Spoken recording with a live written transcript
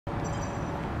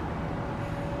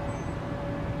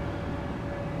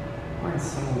we're in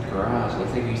some old garage.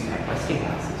 Looks like we used to have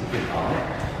Westinghouses, you could call it.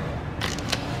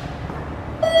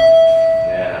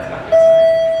 Yeah, that's not a good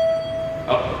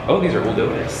sign. Oh, these are old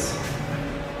Otis.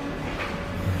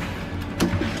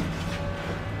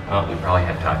 Oh, we probably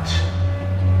had touch.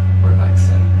 We're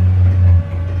Lexin.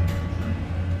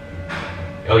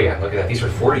 Oh yeah, look at that. These are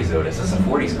 40s Otis. This is a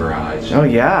 40s garage. Oh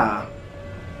yeah.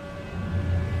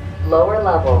 Lower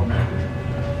level.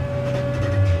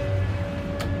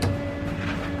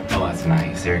 Oh, that's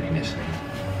nice. Air conditioning.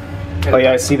 Oh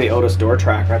yeah, I see the Otis door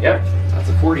track right Yep, there. that's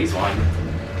a 40s one.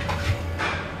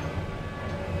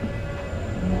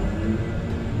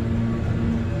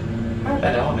 Not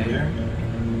that elevator.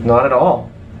 Not at all.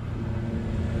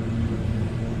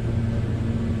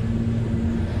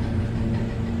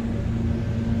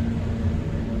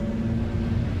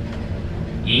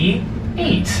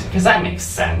 E8, because that makes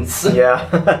sense. Yeah.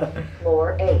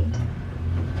 Floor 8.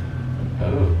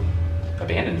 Oh,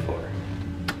 abandoned floor.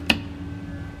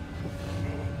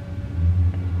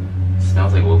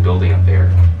 Smells like a little building up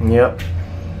there. Yep.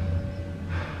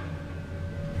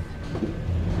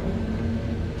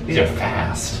 These are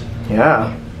fast.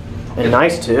 Yeah. And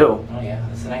nice too. Oh yeah,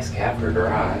 that's a nice cab for a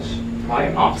garage. Probably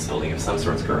an office building of some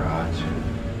sort's garage.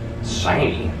 It's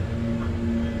shiny.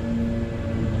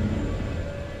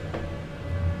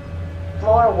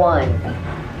 Floor 1.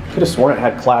 Could have sworn it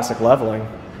had classic leveling.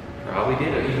 Probably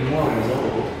did it even more when it was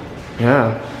old.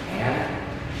 Yeah. And